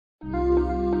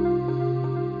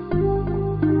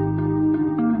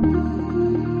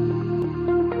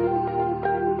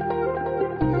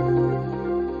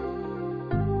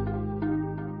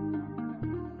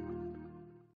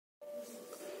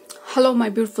Hello my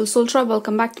beautiful soul tribe,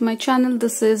 welcome back to my channel.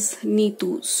 This is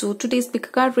Neethu. So today's pick a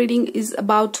card reading is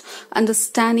about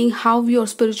understanding how your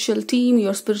spiritual team,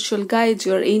 your spiritual guides,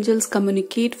 your angels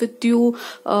communicate with you.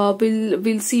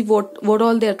 We'll see what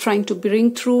all they are trying to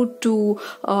bring through to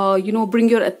bring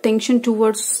your attention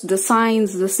towards the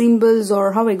signs, the symbols,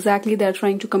 or how exactly they are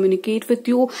trying to communicate with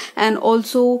you. And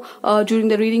also during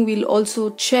the reading we'll also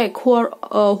check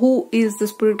who is the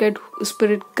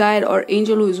spirit guide or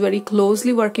angel who is very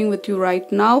closely working with you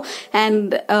right now,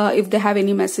 and if they have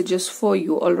any messages for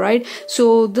you. All right,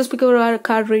 so this particular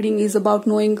card reading is about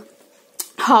knowing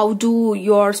how do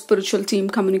your spiritual team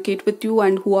communicate with you,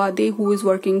 and who are they, who is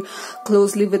working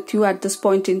closely with you at this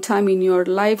point in time in your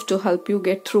life to help you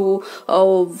get through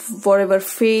whatever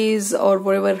phase or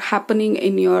whatever happening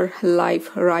in your life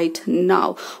right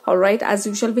now. All right, as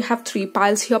usual we have three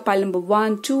piles here, pile number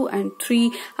 1, 2 and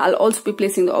 3. I'll also be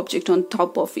placing the object on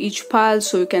top of each pile,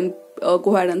 so you can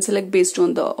go ahead and select based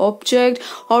on the object,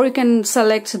 or you can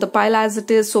select the pile as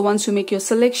it is. So once you make your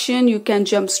selection, you can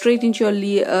jump straight into your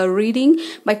reading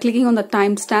by clicking on the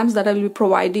timestamps that I will be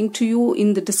providing to you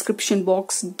in the description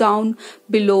box down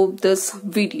below this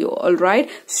video. All right,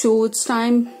 so it's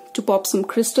time to pop some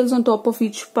crystals on top of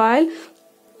each pile.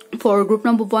 For group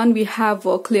number 1 we have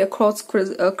a clear quartz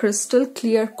crystal.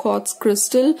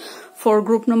 For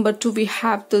group number 2 we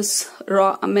have this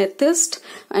raw amethyst,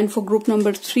 and for group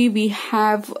number 3 we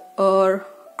have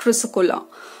chrysocolla.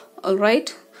 All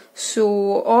right,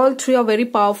 so all three are very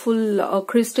powerful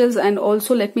crystals. And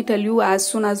also let me tell you, as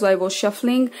soon as I was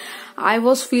shuffling, I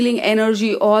was feeling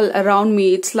energy all around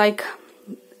me. It's like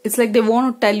they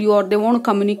want to tell you, or they want to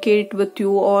communicate with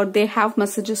you, or they have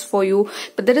messages for you.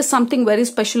 But there is something very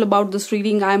special about this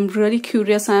reading. I'm really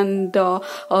curious and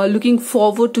looking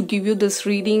forward to give you this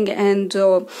reading, and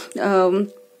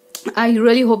I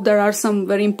really hope there are some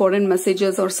very important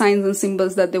messages or signs and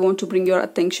symbols that they want to bring your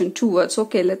attention towards.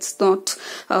 Okay, let's not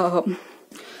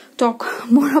talk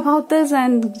more about this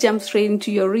and jump straight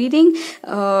into your reading.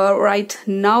 Right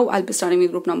now I'll be starting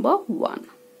with group number 1.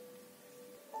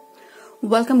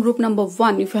 Welcome group number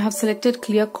 1. If you have selected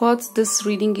clear quartz, this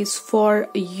reading is for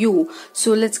you.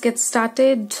 So let's get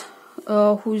started.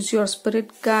 Who's your spirit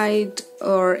guide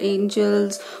or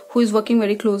angels, who is working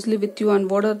very closely with you, and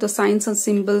what are the signs and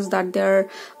symbols that they're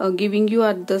giving you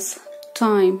at this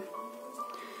time?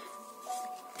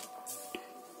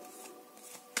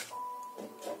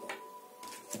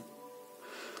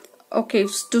 Okay,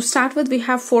 to start with we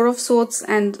have 4 of Swords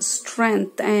and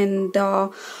Strength, and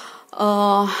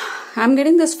I'm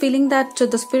getting this feeling that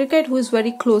the spirit guide who is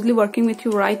very closely working with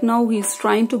you right now, he's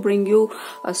trying to bring you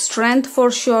strength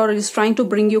for sure. He's trying to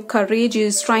bring you courage.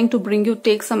 He's trying to bring you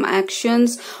take some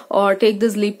actions or take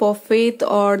this leap of faith,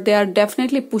 or they are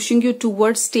definitely pushing you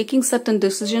towards taking certain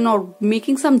decision or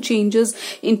making some changes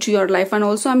into your life. And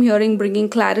also I'm hearing bringing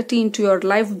clarity into your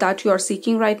life that you are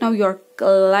seeking right now. You're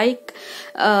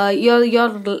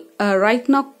right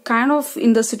now kind of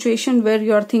in the situation where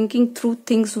you're thinking through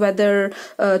things, whether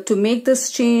to make this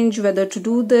change, whether to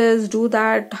do this, do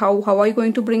that, how are you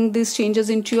going to bring these changes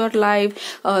into your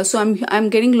life. So I'm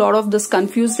getting a lot of this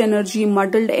confused energy,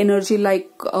 muddled energy, like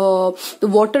the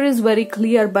water is very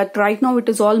clear, but right now it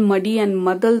is all muddy and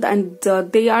muddled, and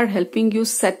they are helping you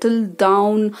settle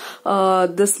down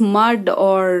this mud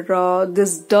or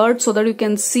this dirt so that you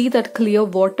can see that clear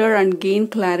water and gain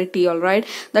clarity. All right,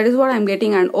 that is what I'm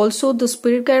getting. And also the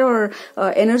spirit guide or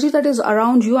energy that is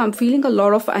around you, I'm feeling a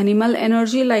lot of animal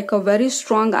energy, like a very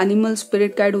strong animal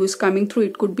spirit guide who is coming through.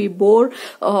 It could be boar,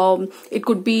 it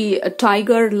could be a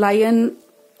tiger, lion,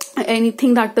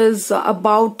 anything that is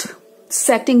about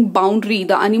setting boundary,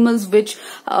 the animals which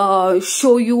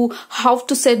show you how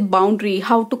to set boundary,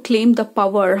 how to claim the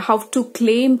power, how to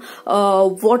claim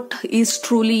what is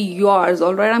truly yours.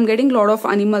 All right, I'm getting a lot of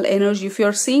animal energy. If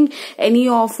you're seeing any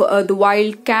of the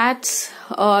wild cats,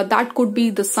 that could be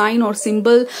the sign or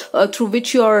symbol through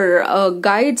which your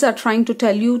guides are trying to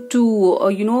tell you to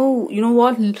you know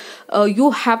what,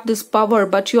 you have this power,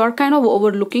 but you are kind of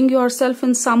overlooking yourself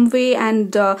in some way,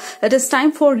 and it is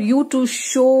time for you to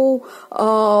show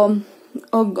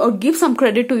or give some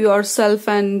credit to yourself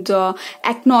and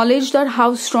acknowledge that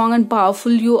how strong and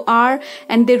powerful you are.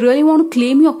 And they really want to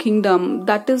claim your kingdom.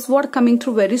 That is what coming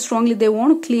through very strongly. They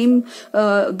want to claim,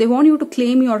 they want you to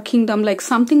claim your kingdom, like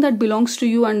something that belongs to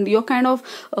you, and you're kind of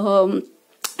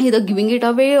either giving it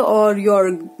away, or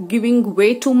you're giving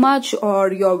way too much,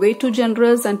 or you're way too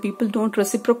generous and people don't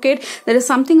reciprocate. There is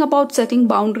something about setting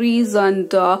boundaries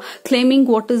and claiming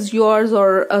what is yours,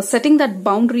 or setting that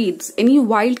boundaries. Any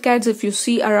wildcats if you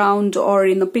see around or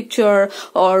in a picture,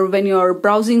 or when you're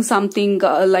browsing something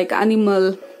like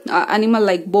animal animal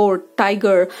like boar,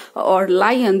 tiger, or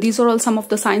lion. These are all some of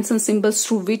the signs and symbols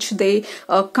through which they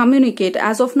communicate.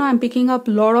 As of now, I'm picking up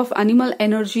a lot of animal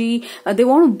energy. They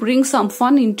want to bring some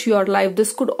fun into your life.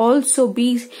 This could also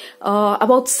be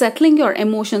about settling your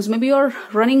emotions. Maybe you're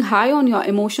running high on your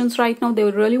emotions right now. They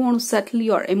really want to settle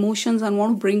your emotions and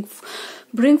want to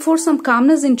bring forth some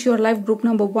calmness into your life, group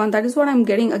number 1. That is what I'm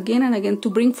getting again and again, to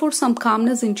bring forth some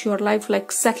calmness into your life,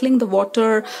 like settling the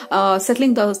water,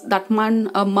 settling that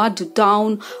mud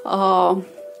down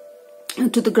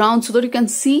to the ground, so that you can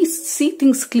see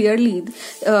things clearly.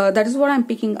 That is what I'm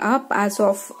picking up as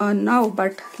of now.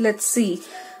 But let's see.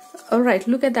 All right,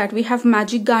 look at that. We have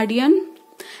Magic Guardian.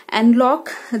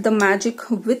 Unlock the magic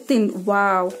within.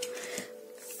 Wow.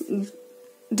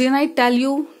 Didn't I tell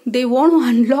you? They want to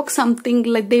unlock something,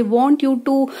 like they want you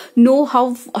to know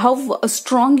how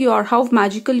strong you are, how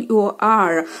magical you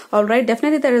are. All right,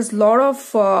 definitely there is a lot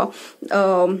of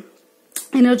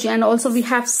energy. And also we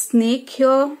have snake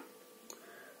here,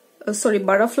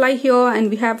 butterfly here, and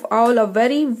we have all a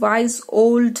very wise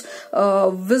old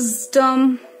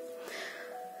wisdom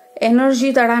energy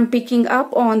that I'm picking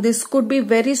up on. This could be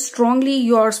very strongly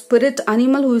your spirit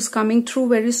animal who is coming through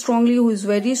very strongly, who is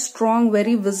very strong,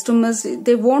 very wisdomous.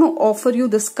 They want to offer you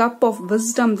this cup of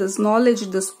wisdom, this knowledge,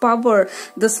 this power,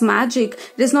 this magic.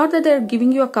 It is not that they're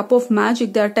giving you a cup of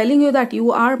magic. They're telling you that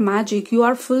you are magic, you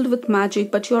are filled with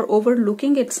magic, but you are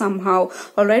overlooking it somehow.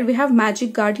 All right, we have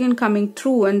Magic Guardian coming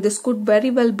through, and this could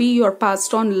very well be your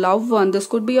passed on loved one. This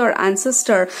could be your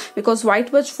ancestor, because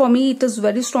White Witch, for me, it is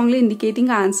very strongly indicating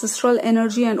an ancestral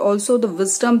energy, and also the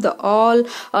wisdom, the all.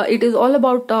 It is all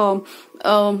about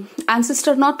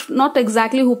ancestor, not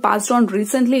exactly who passed on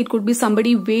recently. It could be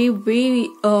somebody way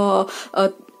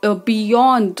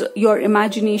beyond your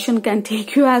imagination can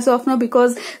take you as of now,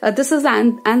 because this is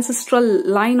an ancestral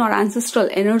line or ancestral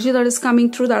energy that is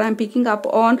coming through that I'm picking up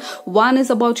on. One is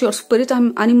about your spirit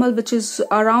animal, which is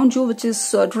around you, which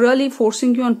is really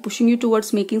forcing you and pushing you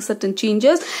towards making certain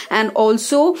changes, and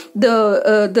also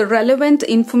the relevant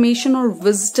information or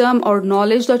wisdom or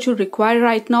knowledge that you require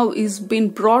right now is being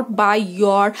brought by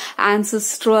your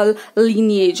ancestral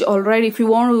lineage. All right, if you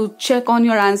want to check on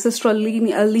your ancestral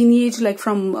lineage, like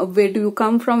from where do you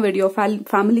come from, where do your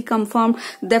family come from,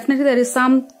 definitely there is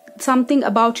something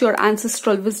about your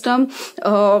ancestral wisdom.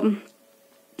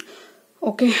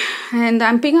 Okay, and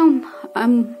I'm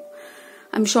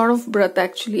short of breath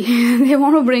actually. They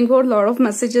want to bring out a lot of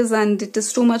messages, and it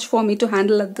is too much for me to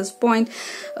handle at this point.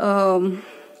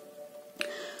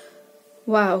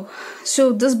 Wow.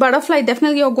 So this butterfly,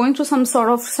 definitely you're going through some sort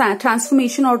of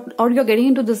transformation, or you're getting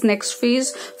into this next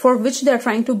phase for which they're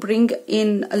trying to bring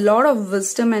in a lot of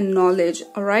wisdom and knowledge.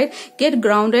 All right, get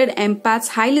grounded, empaths,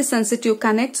 highly sensitive,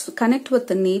 connect with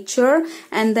the nature.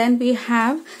 And then we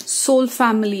have soul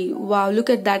family. Wow, look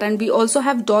at that. And we also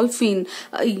have dolphin.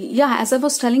 Yeah, as I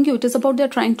was telling you, it is about they're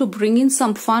trying to bring in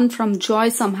some fun, from joy,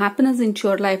 some happiness into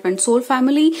your life. And soul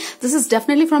family, this is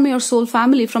definitely from your soul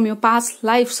family, from your past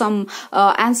life, some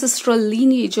ancestral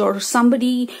lineage, or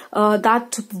somebody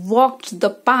that walked the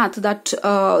path that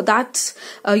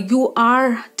you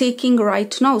are taking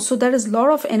right now. So there is a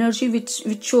lot of energy which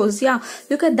shows. Yeah,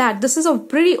 look at that. This is a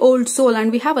pretty old soul,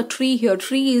 and we have a tree here.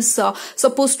 Tree is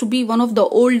supposed to be one of the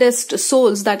oldest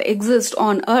souls that exist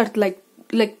on earth,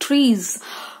 like trees.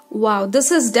 Wow,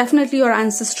 this is definitely your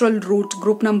ancestral root,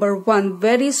 group number 1.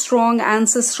 Very strong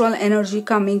ancestral energy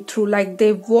coming through. Like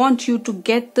they want you to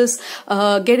get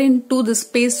into the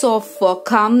space of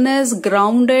calmness,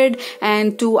 grounded,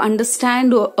 and to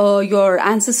understand your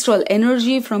ancestral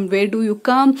energy. From where do you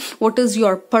come? What is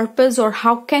your purpose? Or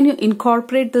how can you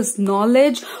incorporate this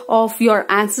knowledge of your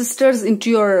ancestors into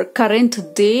your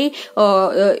current day,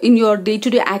 in your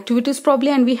day-to-day activities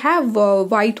probably. And we have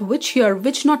White Witch here,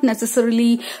 which not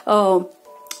necessarily about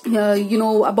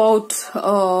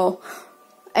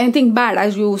anything bad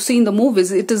as you see in the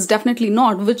movies. It is definitely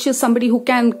not. Which is somebody who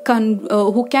can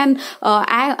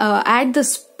add the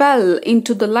spell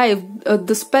into the life,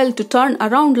 the spell to turn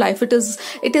around life. It is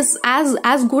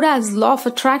as good as law of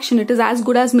attraction. It is as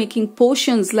good as making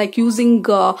potions, like using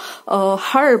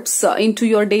herbs into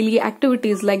your daily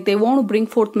activities. Like they want to bring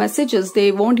forth messages.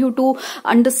 They want you to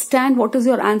understand what is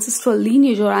your ancestral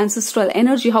lineage or ancestral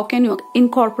energy. How can you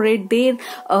incorporate their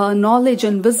knowledge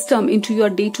and wisdom into your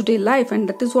day-to-day life? And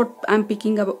that is what I'm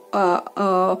picking up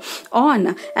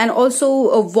on. And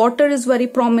also water is very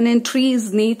prominent.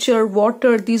 Trees, nature,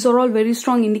 water, these are all very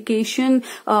strong indication.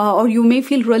 Or you may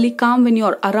feel really calm when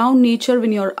you're around nature,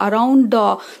 when you're around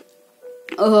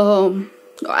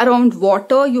around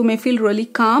water, you may feel really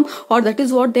calm, or that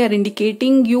is what they are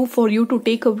indicating you, for you to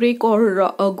take a break,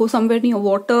 or go somewhere near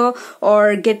water,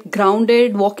 or get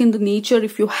grounded, walk in the nature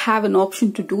if you have an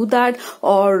option to do that,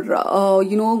 or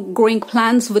you know, growing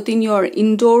plants within your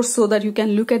indoors so that you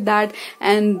can look at that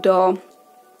and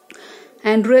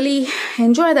really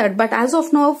enjoy that. But as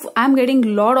of now, I'm getting a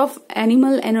lot of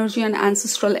animal energy and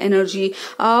ancestral energy,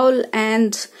 owl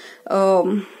and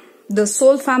the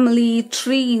soul family,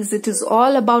 trees. It is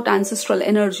all about ancestral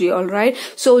energy. All right,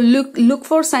 so look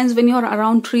for signs when you're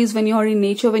around trees, when you're in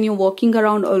nature, when you're walking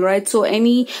around. All right, so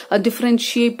any different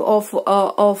shape of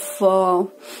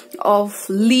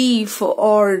leaf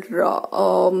or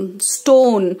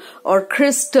stone or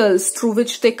crystals through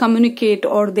which they communicate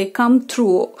or they come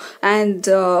through, and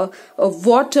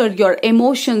water, your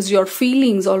emotions, your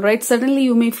feelings. All right, suddenly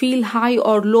you may feel high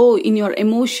or low in your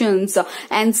emotions,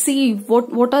 and see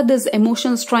what are these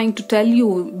emotions trying to tell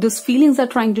you, these feelings are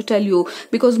trying to tell you,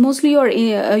 because mostly your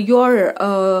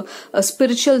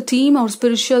spiritual team or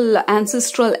spiritual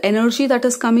ancestral energy that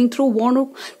is coming through want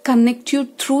to connect you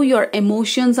through your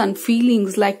emotions and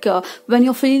feelings. Like when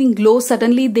you're feeling low,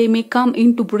 suddenly they may come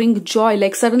in to bring joy.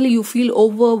 Like suddenly you feel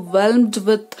overwhelmed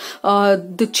with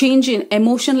the change in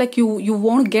emotion, like you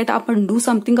want to get up and do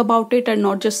something about it and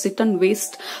not just sit and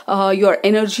waste your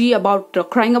energy about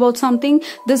crying about something.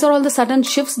 These are all the sudden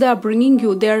shifts they are bringing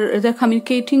you. They're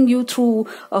communicating you through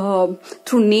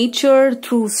nature,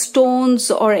 through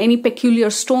stones or any peculiar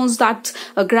stones that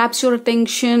grabs your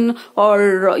attention,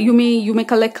 or you may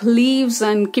collect leaves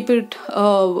and keep it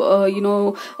you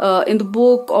know, in the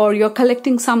book, or you're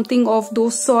collecting something of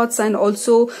those sorts. And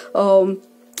also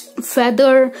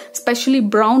feather, especially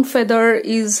brown feather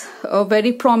is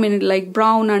very prominent, like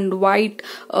brown and white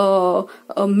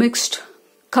mixed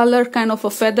color kind of a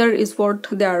feather is what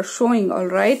they are showing. All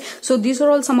right, so these are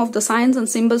all some of the signs and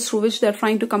symbols through which they're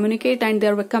trying to communicate, and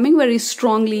they're coming very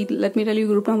strongly. Let me tell you,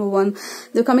 group number one,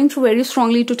 they're coming through very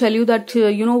strongly to tell you that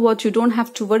you know what, you don't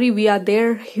have to worry, we are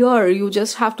there here. You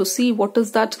just have to see what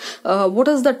is that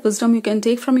wisdom you can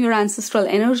take from your ancestral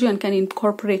energy and can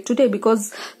incorporate today,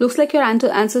 because looks like your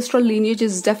ancestral lineage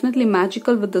is definitely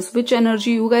magical with this witch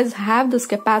energy. You guys have this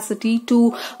capacity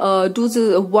to do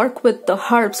the work with the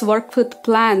herbs, work with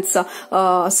plants.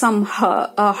 Some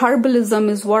herbalism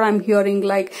is what I'm hearing,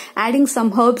 like adding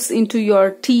some herbs into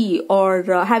your tea, or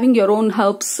having your own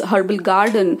herbal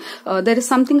garden. There is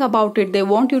something about it. They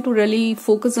want you to really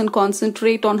focus and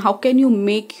concentrate on how can you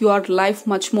make your life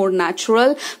much more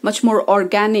natural, much more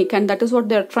organic, and that is what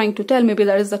they're trying to tell. Maybe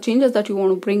that is the changes that you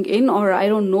want to bring in, or I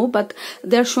don't know, but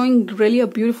they're showing really a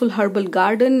beautiful herbal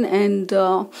garden. And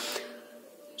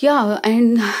yeah,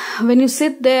 and when you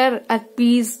sit there at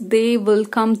peace, they will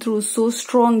come through so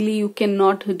strongly you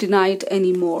cannot deny it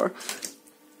anymore.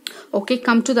 Okay,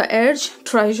 come to the edge,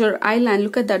 treasure island.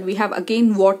 Look at that. We have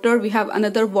again water. We have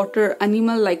another water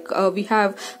animal, like we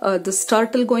have this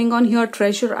turtle going on here,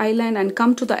 treasure island, and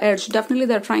come to the edge. Definitely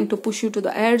they're trying to push you to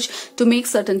the edge to make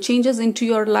certain changes into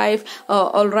your life.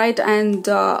 All right, and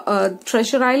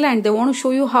treasure island, they want to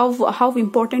show you how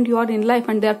important you are in life,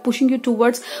 and they're pushing you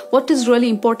towards what is really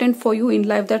important for you in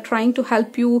life. They're trying to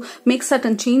help you make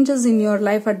certain changes in your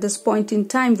life at this point in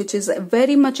time, which is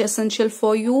very much essential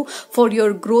for you, for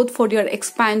your growth, for your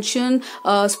expansion,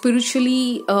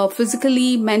 spiritually,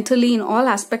 physically, mentally, in all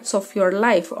aspects of your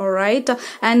life. All right,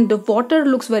 and the water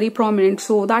looks very prominent,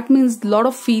 so that means a lot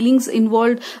of feelings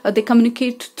involved. They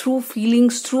communicate through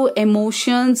feelings, through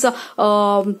emotions.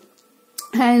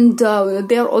 And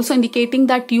they are also indicating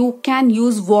that you can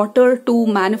use water to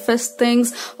manifest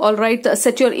things. All right,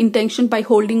 set your intention by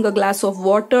holding a glass of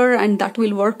water, and that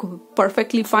will work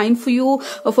perfectly fine for you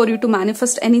to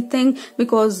manifest anything,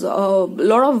 because a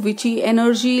lot of witchy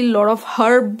energy, a lot of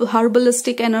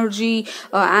herbalistic energy,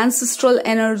 ancestral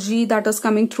energy that is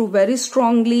coming through very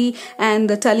strongly,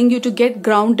 and telling you to get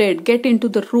grounded, get into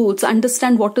the roots,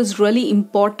 understand what is really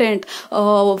important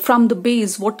from the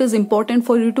base, what is important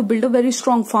for you to build a very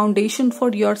strong foundation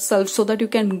for yourself, so that you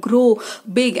can grow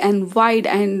big and wide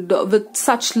and with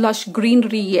such lush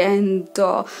greenery. And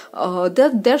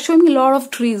they're showing a lot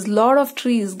of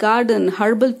trees, garden,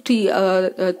 herbal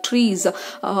trees,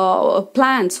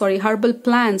 plants, herbal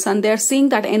plants, and they're seeing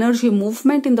that energy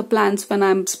movement in the plants when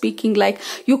I'm speaking. Like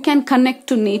you can connect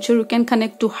to nature, you can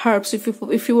connect to herbs. If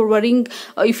you were worrying,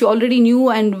 if you already knew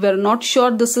and were not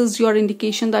sure, this is your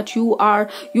indication that you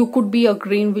could be a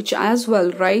green witch as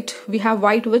well, right? We have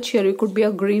white witch here, you could be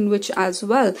a green witch as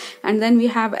well. And then we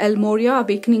have El Moria,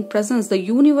 awakening presence. The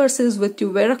universe is with you.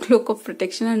 Wear a cloak of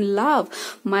protection and love.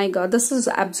 My God, this is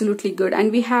absolutely good.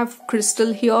 And we have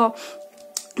crystal here.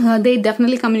 they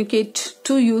definitely communicate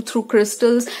to you through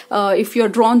crystals. If you're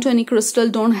drawn to any crystal,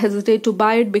 don't hesitate to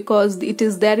buy it, because it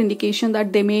is their indication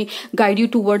that they may guide you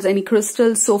towards any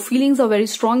crystal. So feelings are very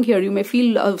strong here. You may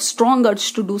feel a strong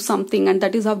urge to do something, and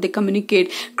that is how they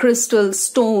communicate. Crystals,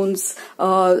 stones,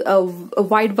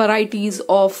 wide varieties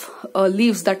of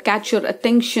leaves that catch your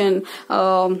attention,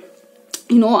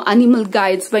 animal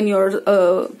guides. When you're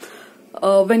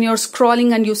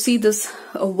scrolling and you see this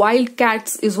wild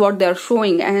cats is what they're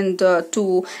showing, and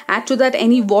to add to that,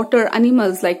 any water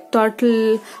animals like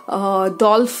turtle,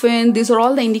 dolphin, these are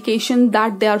all the indication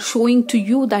that they are showing to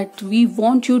you that we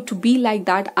want you to be like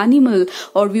that animal,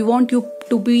 or we want you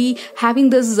to be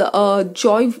having this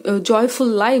joyful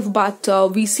life, but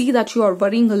we see that you are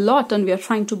worrying a lot, and we are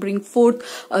trying to bring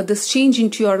forth this change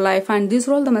into your life. And these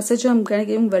are all the messages I'm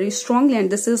giving very strongly, and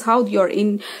this is how your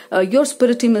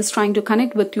spirit team is trying to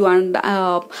connect with you. And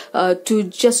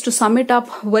to sum it up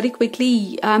very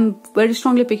quickly, I'm very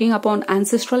strongly picking up on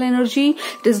ancestral energy.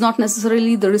 It is not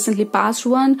necessarily the recently passed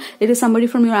one. It is somebody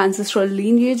from your ancestral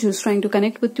lineage who's trying to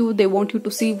connect with you. They want you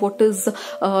to see what is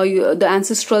the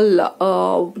ancestral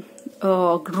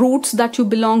roots that you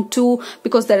belong to,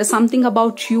 because there is something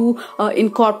about you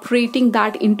incorporating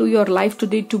that into your life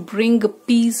today to bring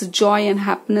peace, joy and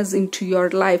happiness into your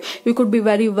life. You could be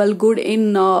very well good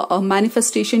in a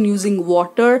manifestation using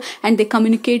water, and they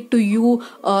communicate to you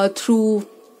through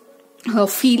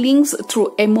feelings,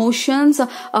 through emotions.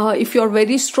 If you're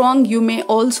very strong, you may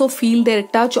also feel their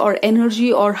touch or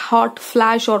energy or hot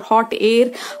flash or hot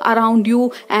air around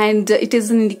you, and it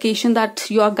is an indication that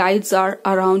your guides are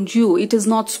around you. It is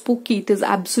not spooky. It is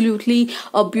absolutely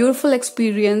a beautiful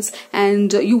experience,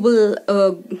 and you will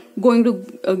going to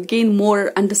gain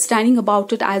more understanding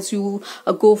about it as you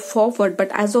go forward. But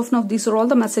as of now, these are all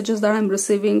the messages that I'm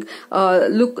receiving.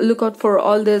 Look out for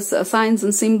all these signs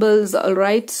and symbols. All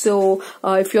right, so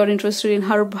if you're interested in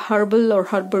herbal or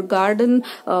herbal garden,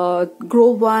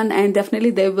 grow one, and definitely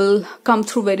they will come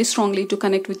through very strongly to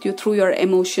connect with you through your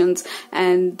emotions.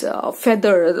 And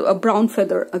feather, a brown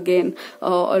feather again,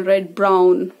 a red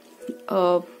brown,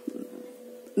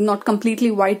 not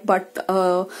completely white, but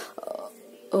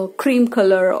cream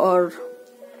color or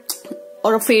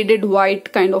a faded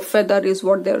white kind of feather is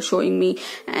what they're showing me.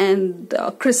 And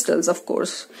crystals, of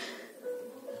course.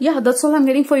 Yeah, that's all I'm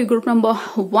getting for you, group number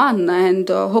 1, and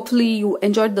hopefully you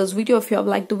enjoyed this video. If you have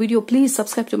liked the video, please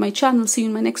subscribe to my channel. See you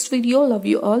in my next video. Love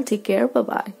you all. Take care.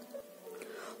 Bye-bye.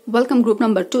 Welcome, group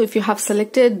number 2. If you have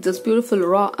selected this beautiful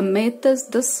raw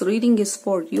amethyst, this reading is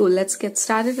for you. Let's get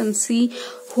started and see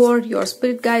who are your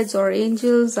spirit guides or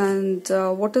angels, and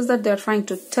what is that they're trying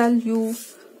to tell you.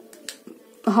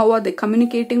 How are they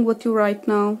communicating with you right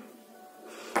now?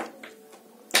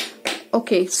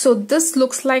 Okay, so this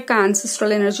looks like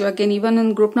ancestral energy. Again, even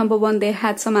in group number 1, they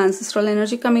had some ancestral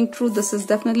energy coming through. This is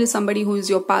definitely somebody who is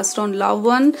your passed on loved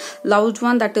one.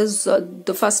 That is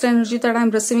the first energy that I'm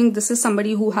receiving. This is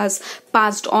somebody who has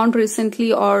passed on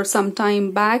recently or some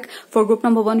time back. For group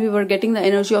number 1, we were getting the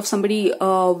energy of somebody,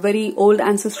 very old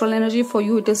ancestral energy. For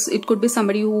you, it could be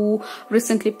somebody who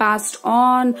recently passed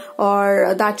on,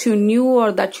 or that you knew,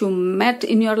 or that you met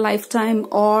in your lifetime,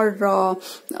 or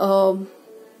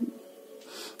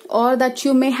that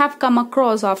you may have come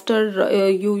across after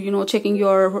you checking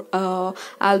your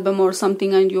album or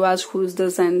something, and you ask who is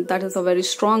this, and that is a very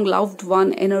strong loved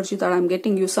one energy that I'm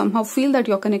getting. You somehow feel that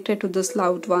you're connected to this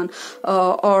loved one,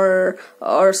 or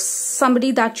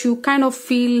somebody that you kind of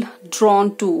feel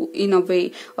drawn to in a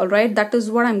way. All right, that is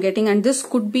what I'm getting, and this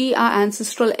could be our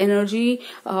ancestral energy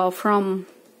from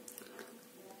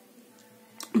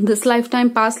this lifetime,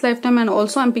 past lifetime. And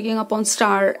also I'm picking up on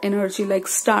star energy, like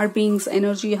star beings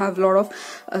energy. You have a lot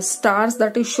of stars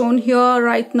that is shown here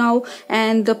right now,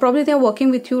 and probably they're working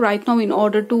with you right now in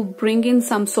order to bring in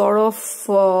some sort of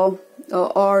or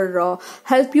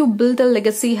help you build a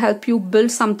legacy, help you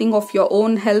build something of your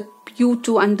own, help you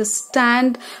to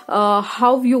understand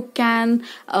how you can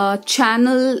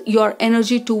channel your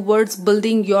energy towards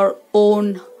building your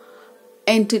own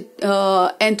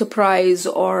enterprise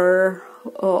or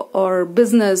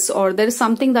business, or there is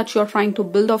something that you're trying to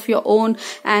build of your own,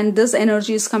 and this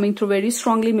energy is coming through very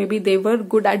strongly. Maybe they were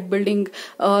good at building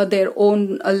their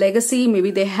own legacy. Maybe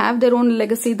they have their own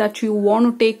legacy that you want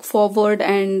to take forward,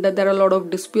 and there are a lot of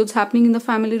disputes happening in the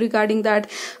family regarding that.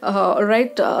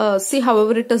 Right, see,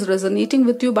 however it is resonating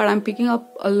with you, but I'm picking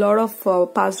up a lot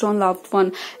of passed on loved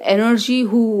one energy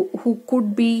who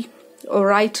could be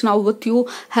right now with you,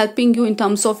 helping you in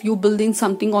terms of you building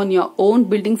something on your own,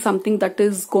 building something that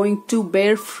is going to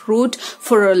bear fruit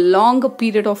for a long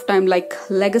period of time, like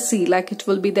legacy, like it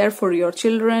will be there for your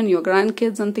children, your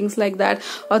grandkids and things like that.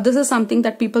 This is something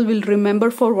that people will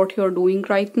remember for what you're doing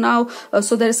right now.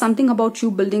 So there is something about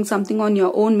you building something on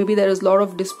your own. Maybe there is a lot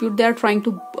of dispute. They're trying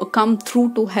to come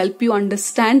through to help you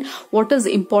understand what is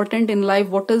important in life,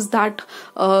 what is that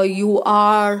you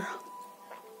are,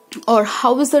 or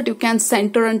how is that you can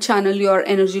center and channel your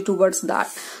energy towards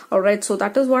that. All right, so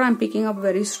that is what I'm picking up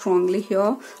very strongly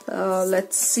here.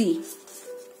 Let's see.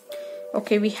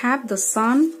 Okay, we have the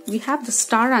sun, we have the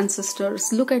star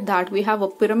ancestors. Look at that. We have a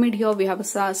pyramid here, we have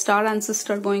a star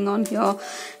ancestor going on here,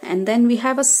 and then we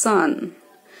have a sun.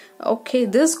 Okay,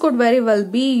 this could very well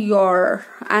be your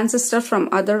ancestor from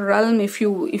other realm. If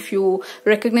you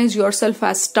recognize yourself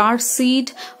as star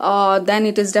seed, then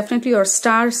it is definitely your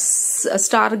star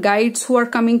guides who are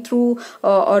coming through,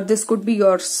 or this could be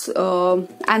your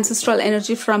ancestral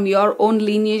energy from your own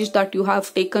lineage that you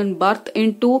have taken birth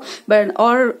into, but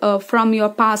or from your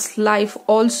past life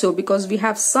also, because we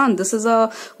have sun. This is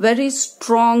a very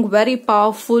strong, very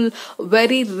powerful,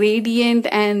 very radiant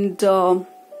and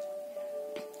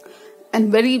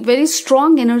very, very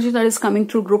strong energy that is coming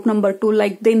through group number 2.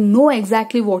 Like they know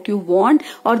exactly what you want,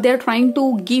 or they're trying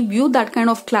to give you that kind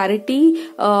of clarity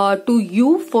to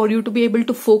you, for you to be able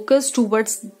to focus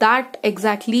towards that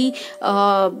exactly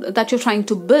that you're trying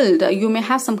to build. You may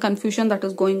have some confusion that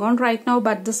is going on right now,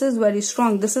 but this is very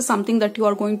strong. This is something that you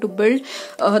are going to build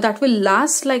that will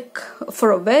last like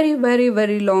for a very, very,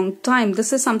 very long time.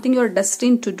 This is something you're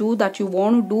destined to do, that you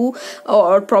want to do,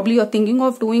 or probably you're thinking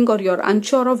of doing, or you're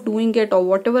unsure of doing it, or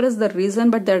whatever is the reason,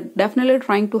 but they're definitely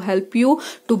trying to help you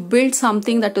to build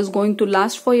something that is going to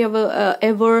last forever,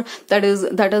 ever, that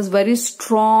is very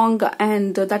strong,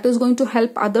 and that is going to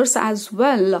help others as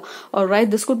well. All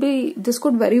right, this could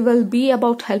very well be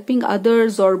about helping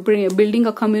others, or building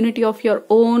a community of your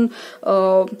own.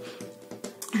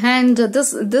 And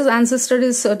this ancestor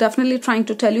is definitely trying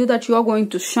to tell you that you are going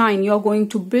to shine, you are going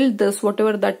to build this,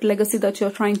 whatever that legacy that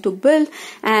you're trying to build,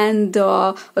 and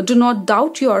do not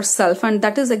doubt yourself. And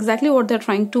that is exactly what they're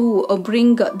trying to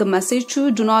bring the message to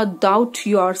you. Do not doubt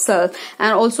yourself.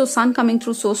 And also sun coming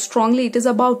through so strongly, it is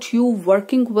about you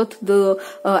working with the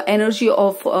energy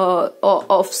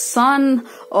of sun,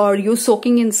 or you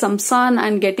soaking in some sun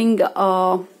and getting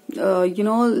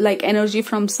like energy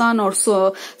from sun, or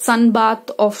so sun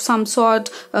bath of some sort.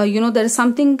 There is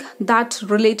something that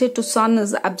related to sun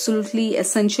is absolutely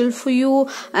essential for you.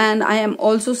 And I am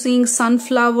also seeing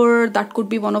sunflower. That could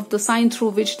be one of the signs through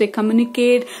which they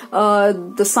communicate.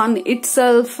 The sun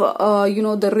itself, the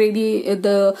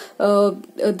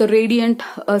radiant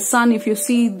sun. If you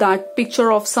see that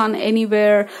picture of sun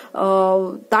anywhere,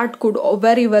 that could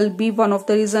very well be one of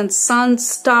the reasons. Sun,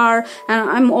 star, and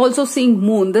I'm also seeing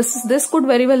moon. This could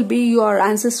very well be your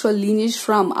ancestral lineage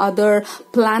from other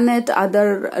planet,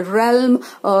 other realm,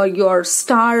 your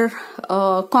star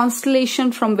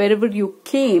constellation from wherever you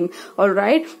came. All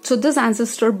right, so this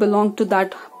ancestor belonged to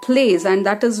that place, and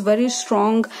that is very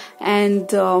strong.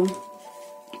 And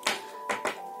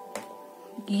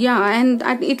yeah, and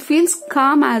it feels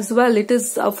calm as well. It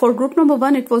is for group number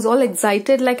 1, it was all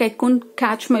excited, like I couldn't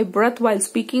catch my breath while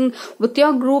speaking. With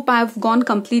your group, I've gone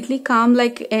completely calm,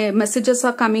 like messages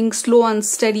are coming slow and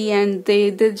steady, and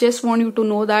they just want you to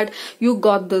know that you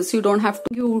got this. You don't have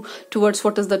to go towards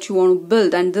what is that you want to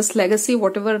build, and this legacy,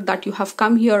 whatever that you have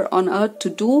come here on earth to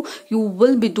do, you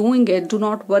will be doing it. Do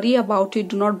not worry about it.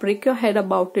 Do not break your head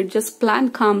about it. Just plan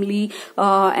calmly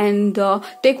and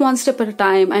take one step at a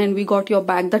time, and we got your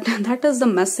back. That is the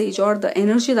message or the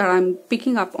energy that I'm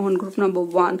picking up on group number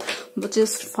 1, which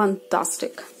is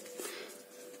fantastic.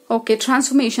 Okay,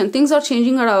 transformation. Things are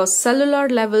changing at a cellular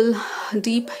level,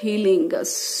 deep healing.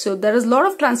 So there is a lot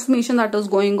of transformation that is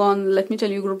going on. Let me tell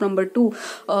you, group number 2,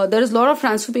 there is a lot of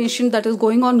transformation that is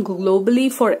going on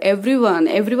globally for everyone.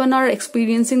 Everyone are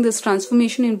experiencing this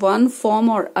transformation in one form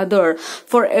or other.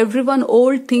 For everyone,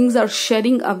 old things are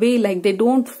shedding away, like they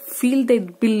don't feel they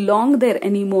belong there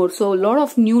anymore. So a lot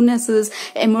of newness is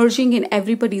emerging in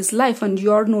everybody's life, and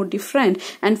you're no different.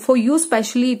 And for you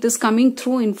especially, it is coming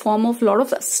through in form of a lot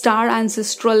of star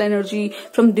ancestral energy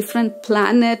from different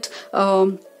planet.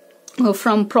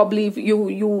 from probably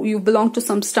you belong to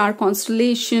some star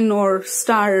constellation or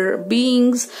star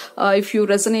beings. If you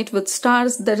resonate with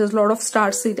stars, there is a lot of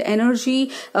star seed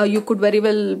energy. You could very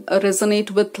well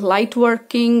resonate with light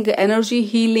working, energy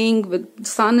healing. With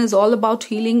sun is all about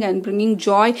healing and bringing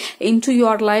joy into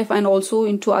your life and also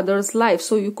into others' life.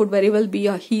 So you could very well be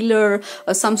a healer,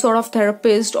 some sort of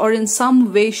therapist, or in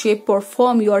some way, shape or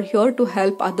form you are here to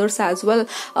help others as well,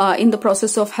 in the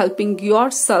process of helping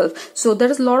yourself. So there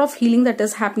is a lot of healing that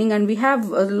is happening, and we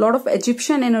have a lot of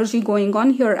Egyptian energy going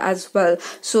on here as well.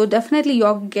 So definitely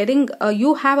you're getting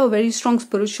you have a very strong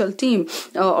spiritual team.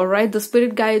 All right, the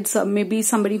spirit guides, maybe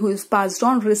somebody who is passed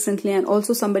on recently, and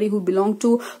also somebody who belonged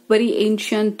to very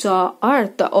ancient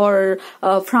earth, or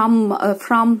from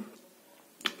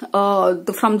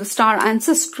the star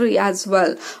ancestry as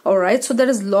well. All right, so there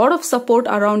is a lot of support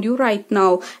around you right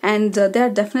now, and they are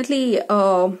definitely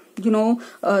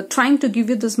trying to give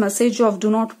you this message of do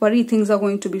not worry, things are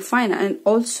going to be fine. And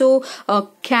also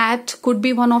cat could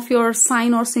be one of your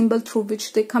sign or symbol through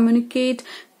which they communicate.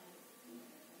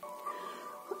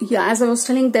 Yeah, as I was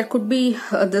telling, there could be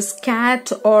this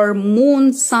cat or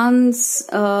moon, suns,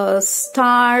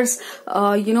 stars.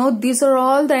 These are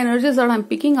all the energies that I'm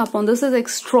picking up on. This is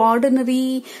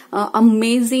extraordinary,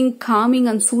 amazing, calming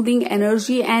and soothing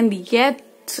energy, and yet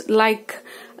like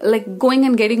going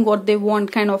and getting what they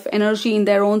want kind of energy in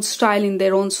their own style, in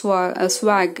their own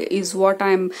swag is what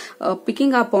I'm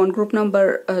picking up on. Group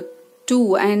number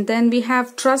 2. And then we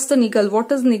have trust the niggle.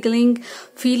 What is niggling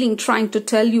feeling trying to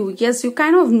tell you? Yes, you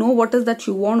kind of know what is that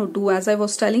you want to do. As I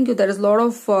was telling you, there is a lot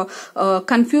of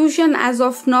confusion as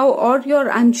of now, or you're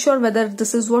unsure whether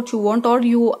this is what you want, or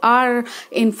you are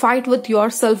in fight with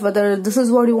yourself whether this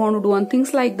is what you want to do, and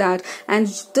things like that. And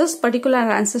this particular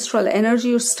ancestral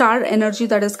energy or star energy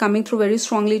that is coming through very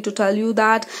strongly to tell you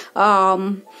that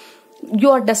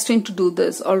you are destined to do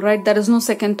this. All right, there is no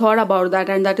second thought about that,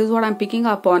 and that is what I'm picking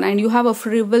up on. And you have a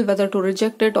free will whether to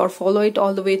reject it or follow it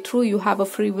all the way through. You have a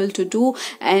free will to do,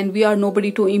 and we are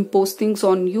nobody to impose things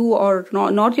on you, or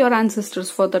not your ancestors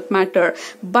for that matter.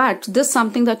 But this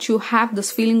something that you have,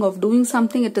 this feeling of doing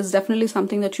something, it is definitely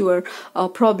something that you are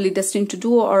probably destined to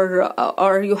do,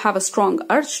 or you have a strong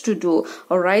urge to do.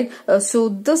 All right, so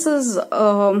this is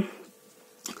all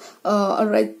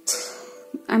right.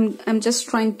 I'm just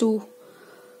trying to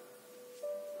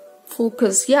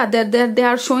focus. Yeah, they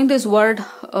are showing this word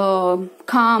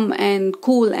calm and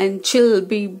cool and chill,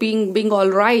 being all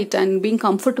right and being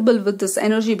comfortable with this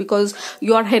energy, because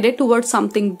you are headed towards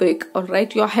something big. All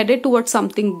right, you are headed towards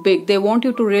something big. They want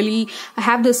you to really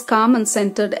have this calm and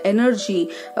centered energy.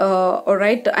 All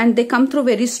right, and they come through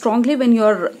very strongly when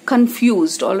you're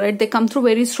confused. All right, they come through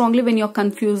very strongly when you're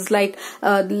confused, like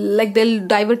they'll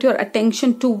divert your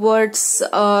attention towards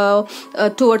a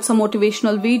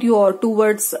motivational video, or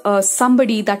towards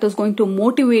somebody that is going to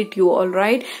motivate you. All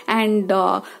right, and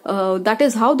that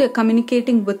is how they're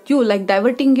communicating with you, like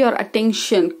diverting your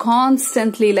attention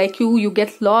constantly. Like you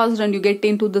get lost and you get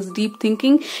into this deep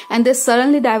thinking, and they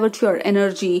suddenly divert your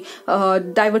energy,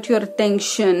 divert your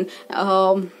attention.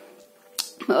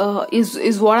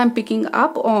 Is what I'm picking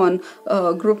up on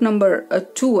group number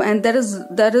 2. And there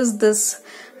is this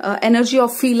energy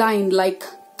of feline, like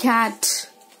cat.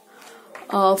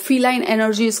 Feline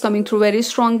energy is coming through very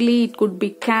strongly. It could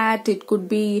be cat, it could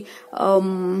be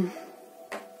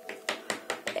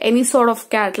any sort of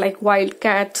cat, like wild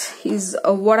cat is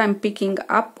what I'm picking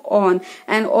up on.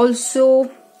 And also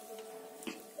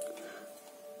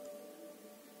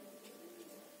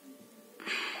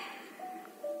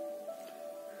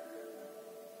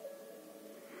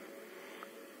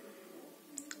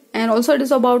it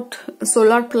is about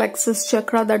solar plexus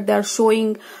chakra that they are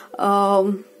showing.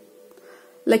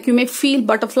 Like you may feel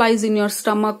butterflies in your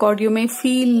stomach, or you may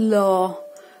feel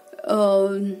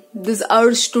this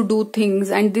urge to do things,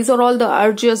 and these are all the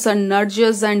urges and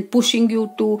nudges and pushing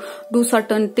you to do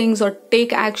certain things or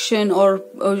take action, or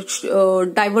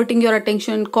diverting your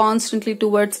attention constantly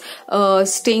towards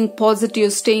staying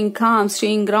positive, staying calm,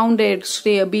 staying grounded,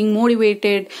 being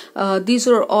motivated. These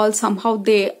are all somehow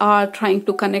they are trying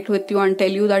to connect with you and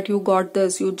tell you that you got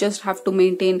this. You just have to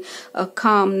maintain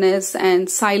calmness and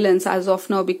silence as of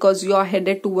now, because you are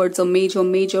headed towards a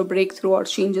major breakthrough or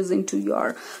changes into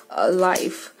your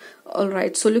life. All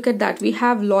right, so look at that. We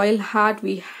have loyal heart,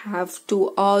 we have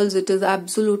two owls. It is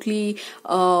absolutely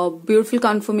beautiful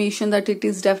confirmation that it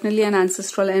is definitely an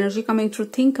ancestral energy coming through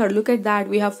thinker. Look at that.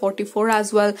 We have 44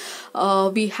 as well.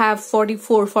 We have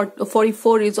 44.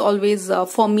 44 is always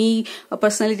for me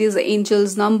personally, it is the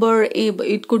angels number.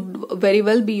 It could very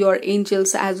well be your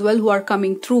angels as well who are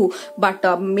coming through, but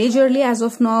majorly as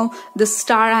of now, the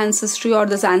star ancestry or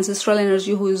this ancestral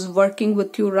energy who is working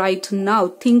with you right now.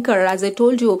 Thinker, as I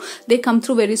told you, they come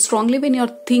through very strongly when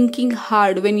you're thinking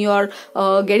hard, when you're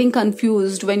getting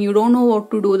confused, when you don't know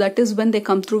what to do. That is when they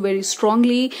come through very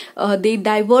strongly. They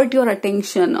divert your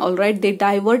attention. All right, they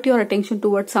divert your attention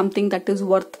towards something that is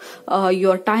worth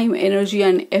your time, energy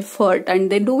and effort,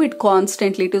 and they do it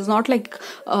constantly. It is not like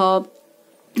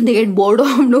they get bored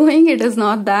of doing it. Is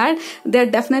not that. They're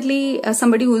definitely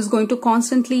somebody who is going to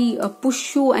constantly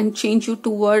push you and change you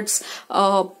towards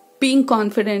being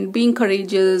confident, being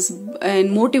courageous,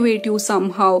 and motivate you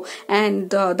somehow. And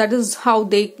that is how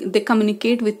they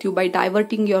communicate with you, by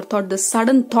diverting your thought. The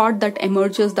sudden thought that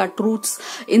emerges, that roots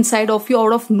inside of you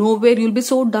out of nowhere. You'll be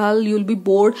so dull, you'll be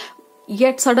bored,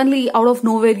 yet suddenly out of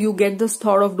nowhere you get this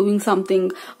thought of doing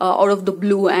something out of the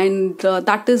blue, and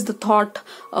that is the thought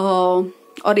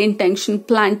or intention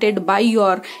planted by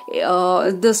your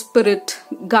the spirit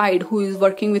guide who is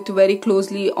working with you very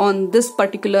closely on this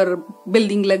particular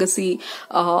building legacy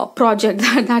project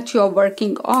that you're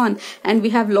working on. And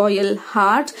we have loyal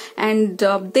heart, and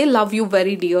they love you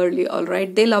very dearly. All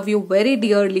right, they love you very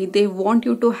dearly. They want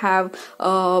you to have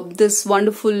this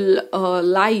wonderful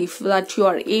life that you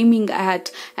are aiming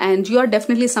at, and you are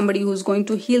definitely somebody who's going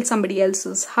to heal somebody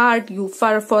else's heart.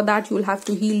 For that you'll have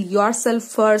to heal yourself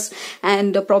first,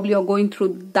 and probably you're going through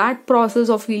that process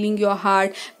of healing your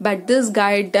heart. But this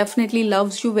guide definitely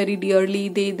loves you very dearly.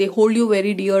 They hold you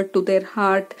very dear to their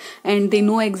heart, and they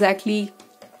know exactly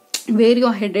where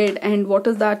you're headed and what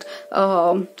is that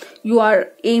you are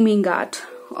aiming at.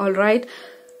 All right,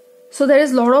 so there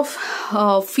is a lot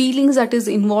of feelings that is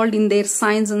involved in their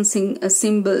signs and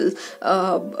symbols,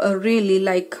 really.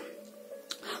 Like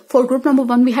for group number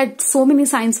 1, we had so many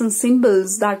signs and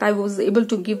symbols that I was able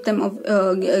to give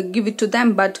it to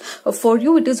them. But for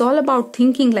you, it is all about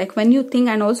thinking. Like when you think,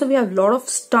 and also we have a lot of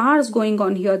stars going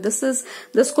on here. This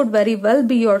could very well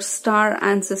be your star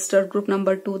ancestor, group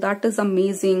number 2. That is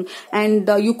amazing. And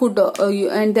you could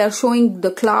and they are showing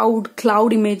the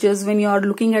cloud images. When you are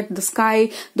looking at the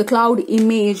sky, the cloud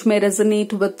image may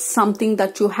resonate with something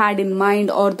that you had in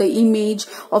mind, or the image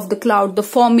of the cloud, the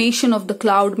formation of the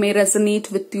cloud may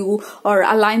resonate with you, or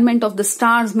alignment of the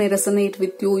stars may resonate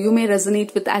with you. You may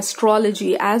resonate with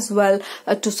astrology as well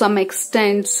to some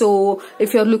extent. So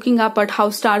if you're looking up at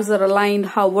how stars are aligned,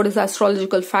 what is the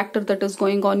astrological factor that is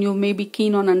going on, you may be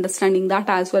keen on understanding that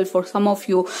as well for some of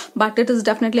you. But it is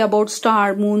definitely about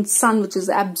star, moon, sun, which is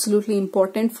absolutely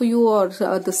important for you, or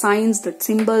the signs, the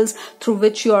symbols through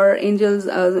which your angels,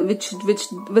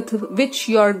 with which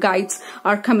your guides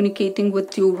are communicating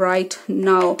with you right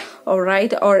now. All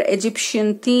right, or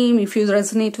Egyptian theme, if you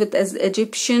resonate with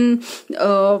Egyptian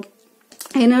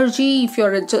energy, if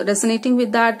you're resonating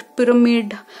with that,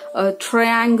 pyramid,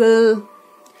 triangle,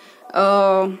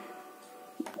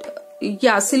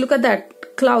 yeah, see, look at that.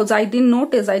 Clouds, I didn't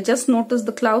notice. I just noticed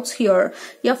the clouds here.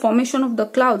 Yeah, formation of the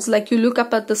clouds. Like you look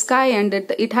up at the sky and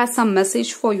it has some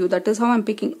message for you. That is how I'm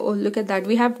picking. Oh, look at that.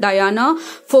 We have Diana,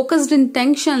 focused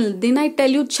intention. Didn't I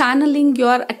tell you, channeling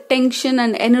your attention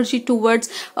and energy towards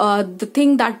the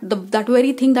thing that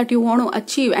very thing that you want to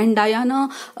achieve. And Diana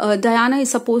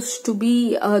is supposed to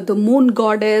be the moon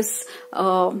goddess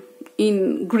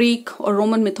in Greek or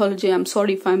Roman mythology. I'm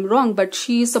sorry if I'm wrong, but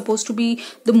she is supposed to be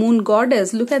the moon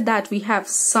goddess. Look at that. We have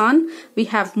sun, we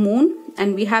have moon,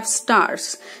 and we have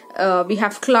stars. We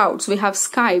have clouds, we have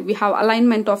sky, we have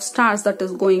alignment of stars that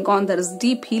is going on. There is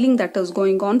deep healing that is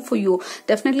going on for you.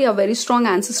 Definitely a very strong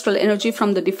ancestral energy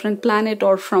from the different planet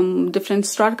or from different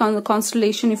star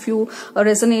constellation if you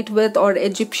resonate with, or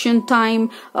Egyptian time.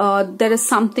 There is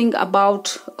something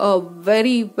about a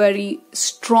very, very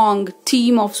strong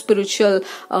team of spiritual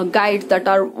guides that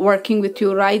are working with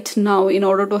you right now in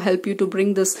order to help you to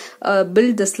bring this,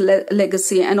 build this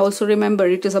legacy. And also remember,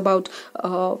 it is about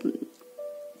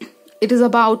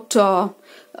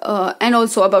and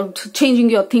also about changing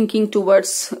your thinking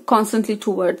constantly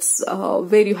towards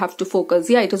where you have to focus.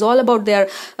 Yeah, it is all about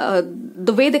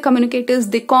the way they communicate is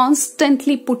they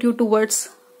constantly put you towards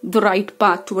the right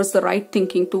path, towards the right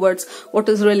thinking, towards what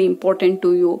is really important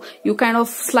to you. You kind of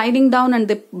sliding down and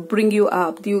they bring you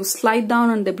up. You slide down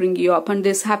and they bring you up, and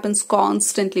this happens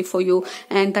constantly for you,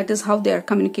 and that is how they are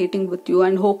communicating with you.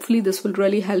 And hopefully this will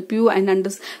really help you and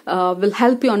will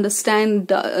help you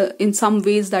understand in some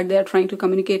ways that they are trying to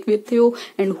communicate with you,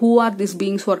 and who are these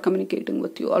beings who are communicating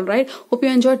with you. All right, hope you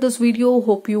enjoyed this video.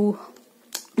 Hope you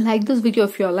like this video.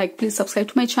 If you're like, please subscribe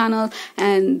to my channel,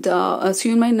 and see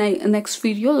you in my next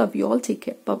video. Love you all. Take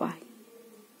care. Bye bye.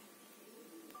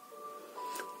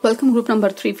 Welcome group number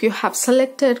 3. If you have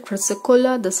selected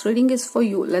Chrysicola, this reading is for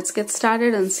you. Let's get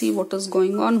started and see what is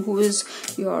going on. Who is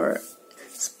your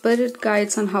spirit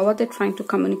guides and how are they trying to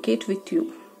communicate with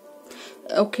you?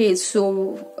 Okay,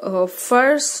 so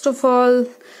first of all,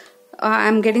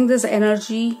 I'm getting this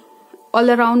energy all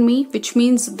around me, which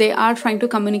means they are trying to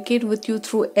communicate with you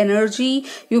through energy.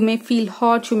 You may feel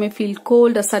hot, you may feel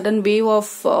cold, a sudden wave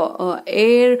of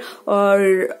air,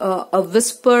 or a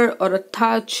whisper, or a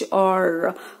touch,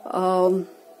 or and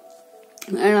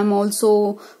I'm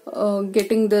also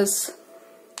getting this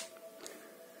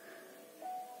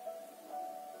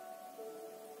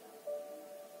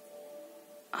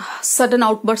sudden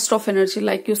outburst of energy,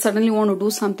 like you suddenly want to do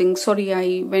something. Sorry,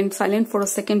 I went silent for a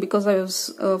second because I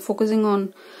was focusing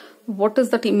on what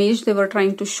is that image they were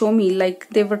trying to show me. Like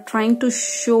they were trying to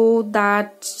show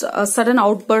that a sudden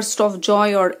outburst of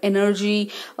joy or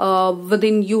energy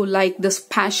within you, like this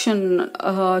passion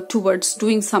towards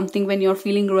doing something when you're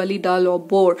feeling really dull or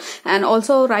bored. And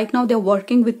also right now they're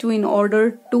working with you in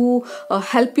order to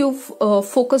help you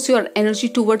focus your energy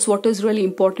towards what is really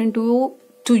important to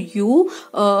you,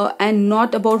 and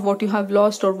not about what you have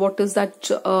lost or what is that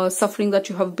suffering that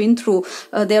you have been through.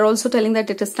 They're also telling that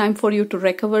it is time for you to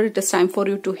recover, it is time for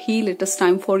you to heal, it is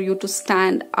time for you to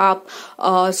stand up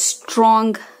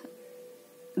stronger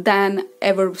than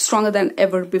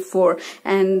ever before.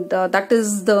 And that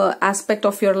is the aspect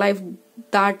of your life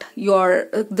that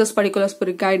this particular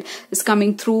spirit guide is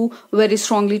coming through very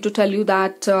strongly to tell you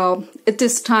that it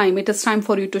is time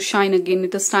for you to shine again.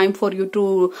 It is time for you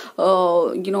to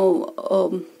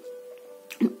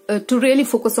to really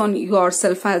focus on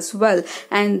yourself as well.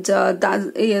 And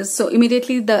that is, so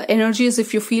immediately the energies,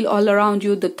 if you feel all around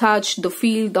you, the touch, the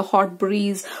feel, the hot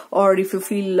breeze, or if you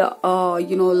feel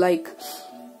like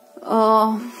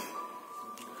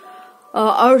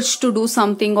urge to do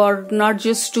something, or not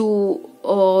just to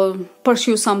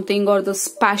pursue something, or this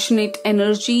passionate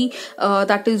energy,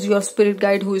 that is your spirit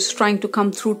guide who is trying to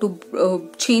come through to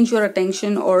change your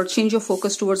attention or change your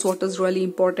focus towards what is really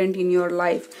important in your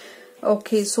life.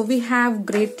 Okay, so we have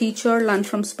great teacher, learn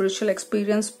from spiritual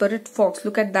experience, spirit fox.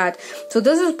 Look at that. So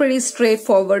this is pretty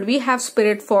straightforward. We have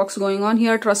spirit fox going on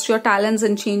here. Trust your talents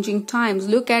in changing times.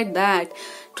 Look at that.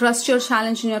 Trust your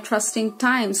challenge in your trusting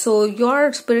time. So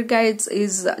your spirit guides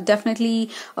is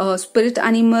definitely spirit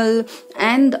animal,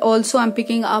 and also I'm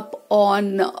picking up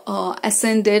on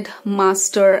ascended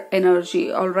master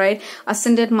energy. All right,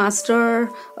 ascended master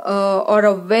or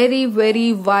a very,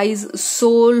 very wise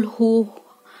soul who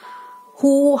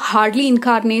hardly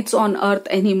incarnates on earth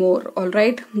anymore. All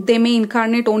right, they may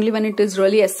incarnate only when it is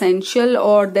really essential,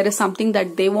 or there is something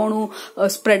that they want to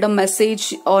spread a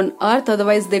message on earth.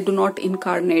 Otherwise they do not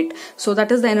incarnate. So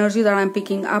that is the energy that I'm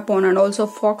picking up on. And also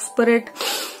fox spirit,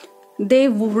 they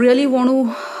really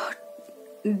want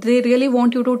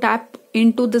you to tap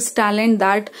into this talent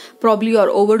that probably you're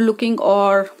overlooking,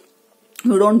 or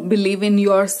you don't believe in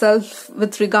yourself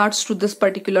with regards to this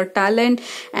particular talent.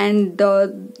 And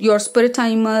your spirit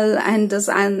animal and this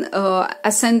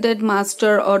ascended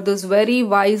master, or this very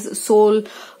wise soul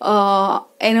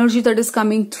energy that is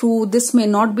coming through, this may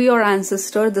not be your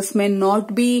ancestor, this may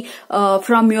not be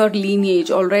from your lineage.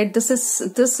 All right, this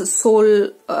soul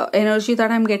energy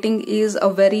that I'm getting is a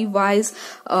very wise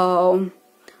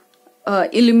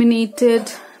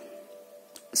illuminated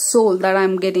soul that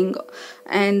I'm getting.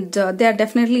 And they are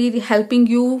definitely helping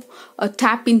you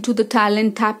tap into the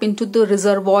talent, tap into the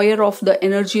reservoir of the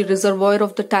energy, reservoir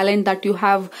of the talent that you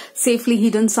have safely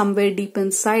hidden somewhere deep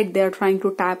inside. They are trying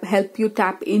to help you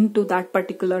tap into that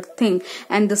particular thing.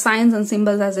 And the signs and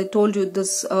symbols, as I told you,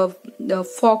 this the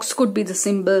fox could be the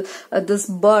symbol, this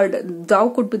bird, thou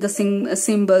could be the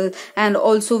symbol, and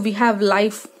also we have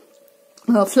life,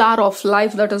 flower of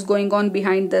life that is going on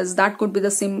behind this. That could be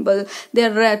the symbol.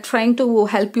 They're trying to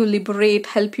help you liberate,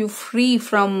 help you free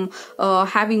from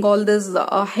having all this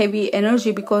heavy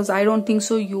energy, because I don't think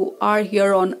so you are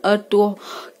here on earth to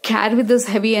carry this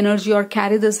heavy energy or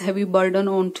carry this heavy burden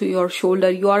onto your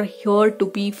shoulder. You are here to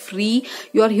be free.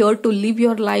 You are here to live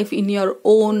your life in your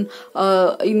own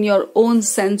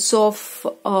sense of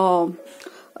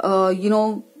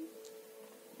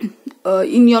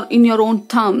in your own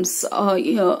terms,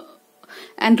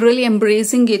 and really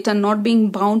embracing it and not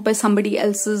being bound by somebody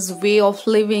else's way of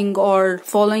living or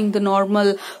following the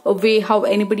normal way how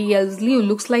anybody else live.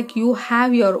 Looks like you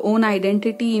have your own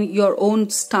identity, your own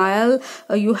style,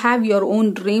 you have your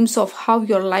own dreams of how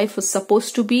your life is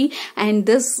supposed to be. And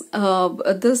this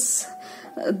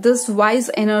wise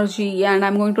energy, and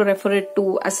I'm going to refer it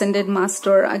to Ascended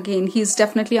Master again. He's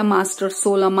definitely a master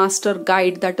soul, a master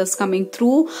guide that is coming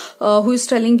through, who is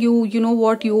telling you, you know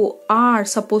what, you are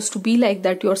supposed to be like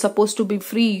that. You're supposed to be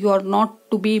free. You're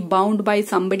not to be bound by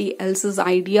somebody else's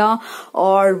idea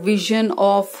or vision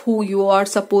of who you are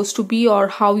supposed to be or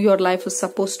how your life is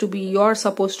supposed to be. You're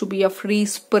supposed to be a free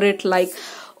spirit, like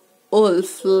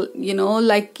wolf, you know,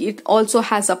 like it also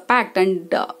has a pact and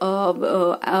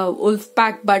wolf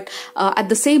pact, but at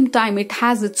the same time it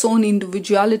has its own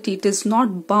individuality. It is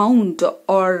not bound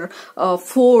or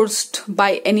forced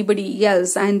by anybody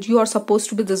else, and you are supposed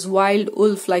to be this wild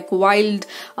wolf, like wild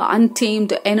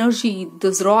untamed energy,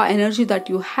 this raw energy that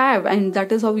you have, and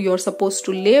that is how you're supposed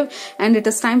to live. And it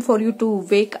is time for you to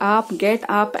wake up, get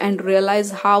up, and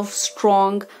realize how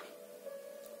strong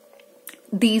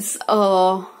these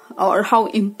or how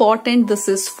important this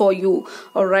is for you.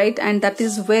 All right, and that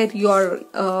is where your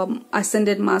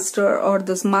Ascended Master or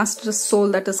this master soul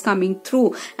that is coming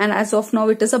through. And as of now,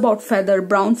 it is about feather,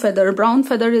 brown feather. Brown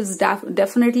feather is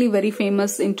definitely very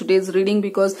famous in today's reading,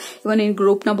 because even in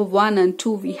group number 1 and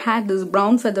 2 we had this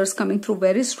brown feathers coming through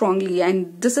very strongly,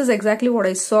 and this is exactly what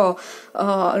I saw.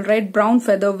 Red brown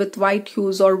feather with white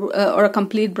hues, or a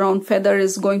complete brown feather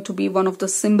is going to be one of the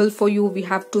symbol for you. We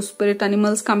have 2 spirit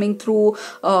animals coming through,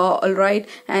 all right,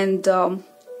 and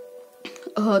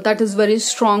that is very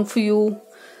strong for you.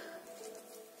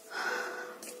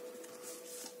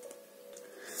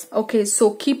 Okay,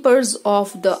 so keepers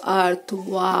of the earth.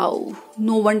 Wow,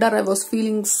 no wonder I was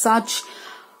feeling such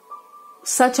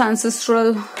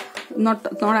ancestral, not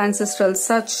ancestral,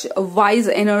 such a wise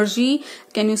energy.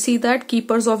 Can you see that?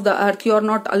 Keepers of the earth, you are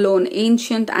not alone.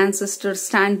 Ancient ancestors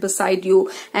stand beside you,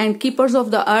 and keepers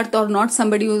of the earth are not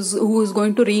somebody who is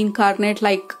going to reincarnate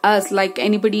like us, like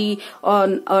anybody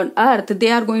on earth.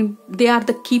 They are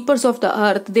the keepers of the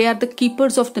earth. They are the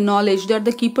keepers of the knowledge. They are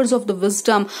the keepers of the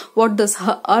wisdom what this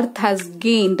earth has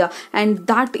gained, and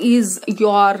that is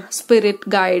your spirit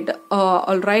guide.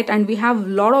 All right, and we have a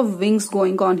lot of wings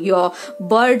going on here.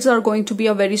 Birds are going to be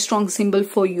a very strong symbol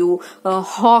for you.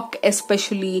 Hawk, especially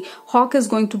hawk is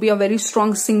going to be a very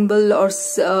strong symbol, or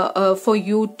for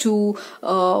you to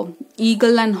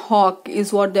eagle and hawk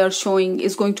is what they are showing,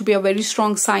 is going to be a very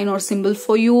strong sign or symbol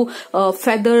for you.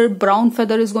 Feather, brown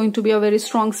feather is going to be a very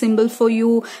strong symbol for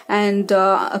you. And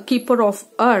a keeper of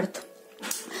earth,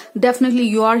 definitely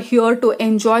you are here to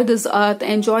enjoy this earth,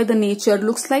 enjoy the nature.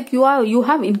 Looks like you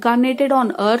have incarnated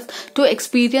on earth to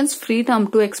experience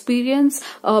freedom, to experience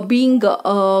being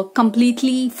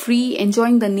completely free,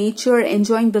 enjoying the nature,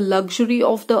 enjoying the luxury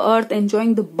of the earth,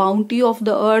 enjoying the bounty of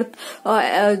the earth,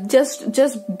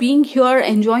 just being here,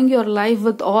 enjoying your life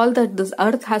with all that this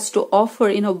earth has to offer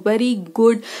in a very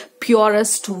good,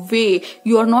 purest way.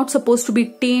 You are not supposed to be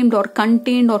tamed or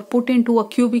contained or put into a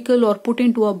cubicle or put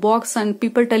into a box and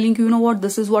people telling you, you know what,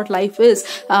 this is what life is.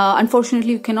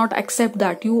 Unfortunately, you cannot accept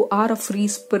that. You are a free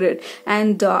spirit,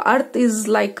 and earth is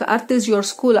your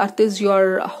school, earth is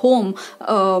your home.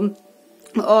 That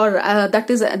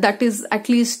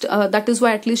is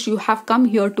why at least you have come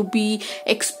here to be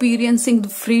experiencing the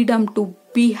freedom, to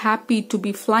be happy, to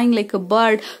be flying like a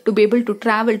bird, to be able to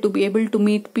travel, to be able to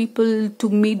meet people, to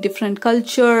meet different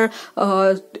culture,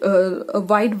 a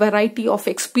wide variety of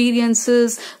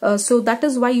experiences. So that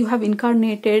is why you have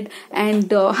incarnated, and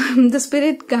the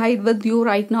spirit guide with you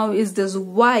right now is this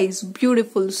wise,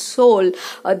 beautiful soul,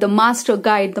 the master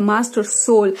guide, the master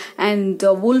soul, and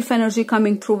wolf energy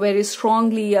coming through very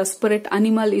strongly. A spirit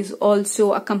animal is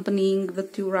also accompanying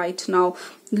with you right now.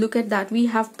 Look at that. We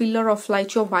have pillar of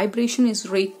light. Your vibration is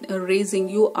raising.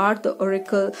 You are the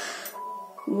oracle.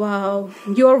 Wow.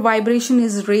 Your vibration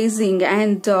is raising,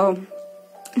 and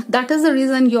that is the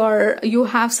reason you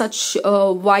have such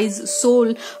a wise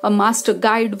soul, a master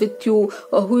guide with you,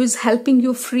 who is helping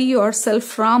you free yourself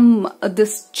from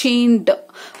this chained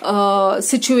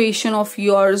situation of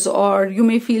yours, or you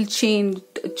may feel chained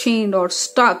or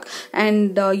stuck,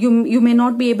 and you may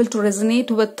not be able to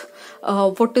resonate with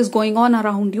what is going on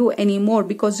around you anymore,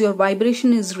 because your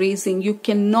vibration is raising. You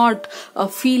cannot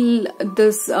feel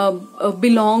this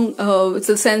it's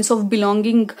a sense of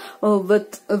belonging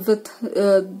with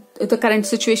the current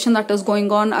situation that is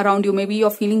going on around you. Maybe you're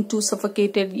feeling too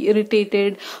suffocated,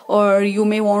 irritated, or you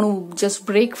may want to just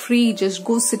break free, just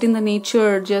go sit in the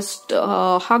nature, just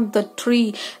hug the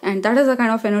tree. And that is the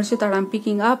kind of energy that I'm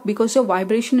picking up, because your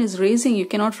vibration is raising. You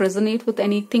cannot resonate with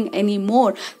anything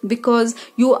anymore, because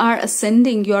you are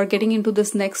ascending, you are getting into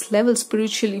this next level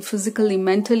spiritually, physically,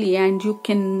 mentally, and you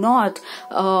cannot,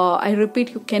 I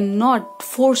repeat, you cannot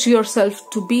force yourself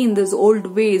to be in these old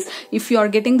ways. If you are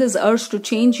getting this urge to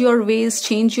change your ways,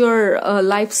 change your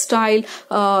lifestyle,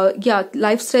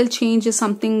 lifestyle change is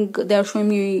something they're showing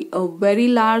me very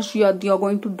large. You're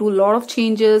going to do a lot of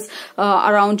changes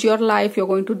around your life. You're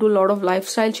going to do a lot of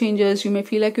lifestyle changes. You may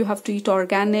feel like you have to eat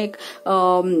organic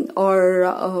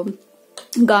or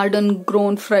garden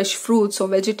grown fresh fruits or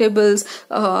vegetables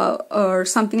or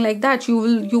something like that. You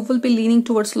will be leaning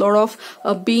towards a lot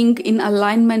of being in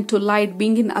alignment to light,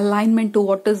 being in alignment to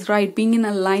what is right, being in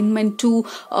alignment to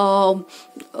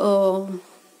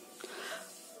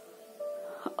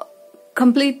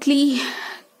completely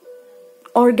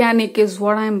organic is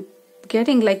what I'm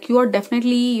getting. Like, you are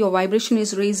definitely, your vibration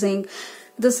is raising.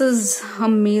 This is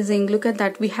amazing. Look at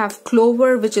that. We have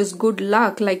clover, which is good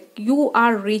luck. Like, you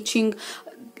are reaching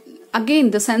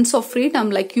again the sense of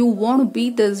freedom. Like, you want to be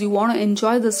this, you want to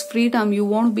enjoy this freedom, you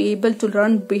want to be able to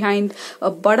run behind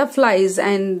butterflies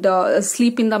and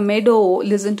sleep in the meadow,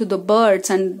 listen to the birds.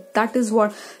 And that is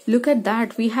what, look at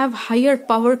that, we have higher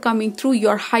power coming through.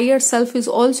 Your higher self is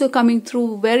also coming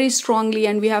through very strongly.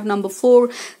 And we have number 4.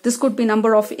 This could be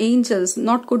number of angels,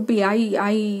 not could be,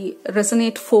 I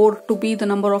resonate 4 to be the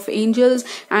number of angels.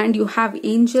 And you have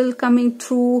angel coming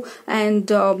through and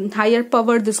higher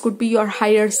power. This could be your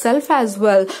higher self as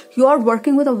well. You are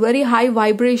working with a very high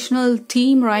vibrational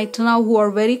team right now who are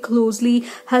very closely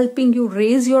helping you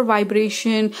raise your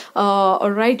vibration. All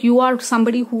right, you are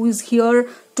somebody who is here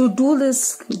to do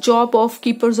this job of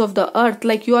keepers of the earth.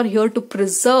 Like, you are here to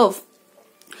preserve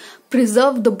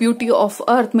the beauty of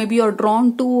earth. Maybe you're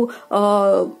drawn to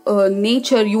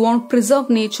nature, you want to preserve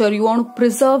nature, you want to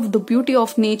preserve the beauty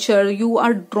of nature, you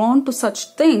are drawn to such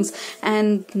things.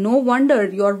 And no wonder,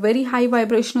 you're very high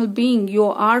vibrational being. You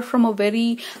are from a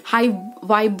very high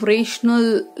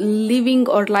vibrational living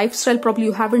or lifestyle probably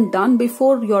you haven't done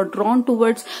before. You're drawn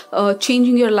towards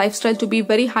changing your lifestyle to be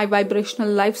very high vibrational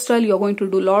lifestyle. You're going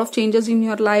to do a lot of changes in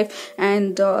your life,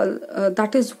 and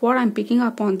that is what I'm picking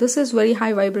up on. This is very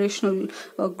high vibrational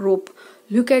group.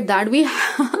 Look at that.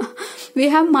 We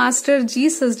have Master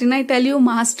Jesus. Didn't I tell you?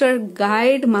 Master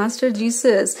Guide, Master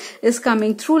Jesus is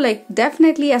coming through. Like,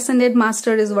 definitely Ascended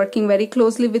Master is working very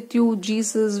closely with you,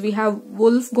 Jesus. We have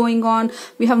Wolf going on.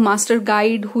 We have Master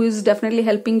Guide, who is definitely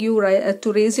helping you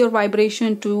to raise your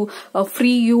vibration, to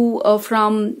free you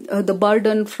from the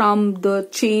burden, from the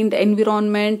chained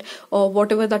environment or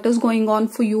whatever that is going on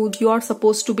for you. You are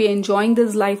supposed to be enjoying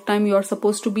this lifetime. You are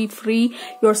supposed to be free.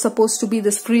 You are supposed to be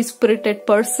this free-spirited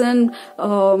person.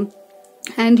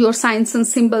 And your signs and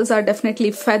symbols are definitely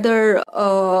feather,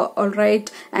 all right,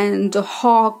 and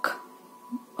hawk,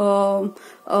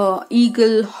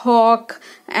 eagle, hawk,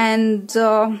 and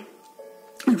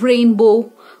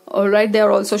rainbow. All right, they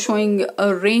are also showing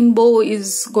a rainbow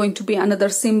is going to be another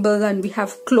symbol. And we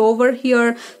have clover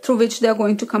here, through which they are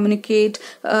going to communicate.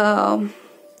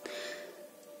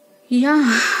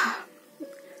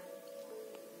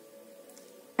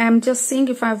 I'm just seeing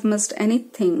if I've missed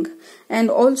anything.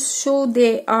 And also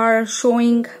they are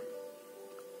showing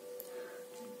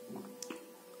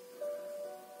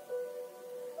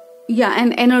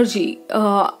and energy.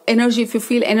 If you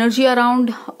feel energy around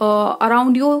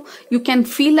you, you can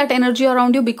feel that energy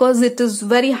around you, because it is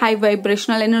very high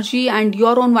vibrational energy and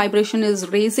your own vibration is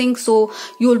raising. So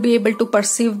you will be able to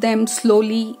perceive them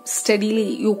slowly,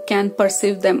 steadily. You can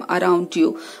perceive them around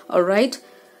you. All right.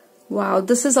 Wow,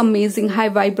 this is amazing high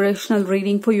vibrational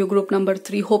reading for you, group number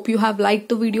 3. Hope you have liked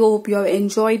the video. Hope you have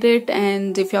enjoyed it.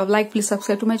 And if you have liked, please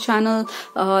subscribe to my channel.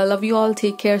 Love you all.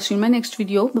 Take care. See you in my next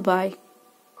video. Bye-bye.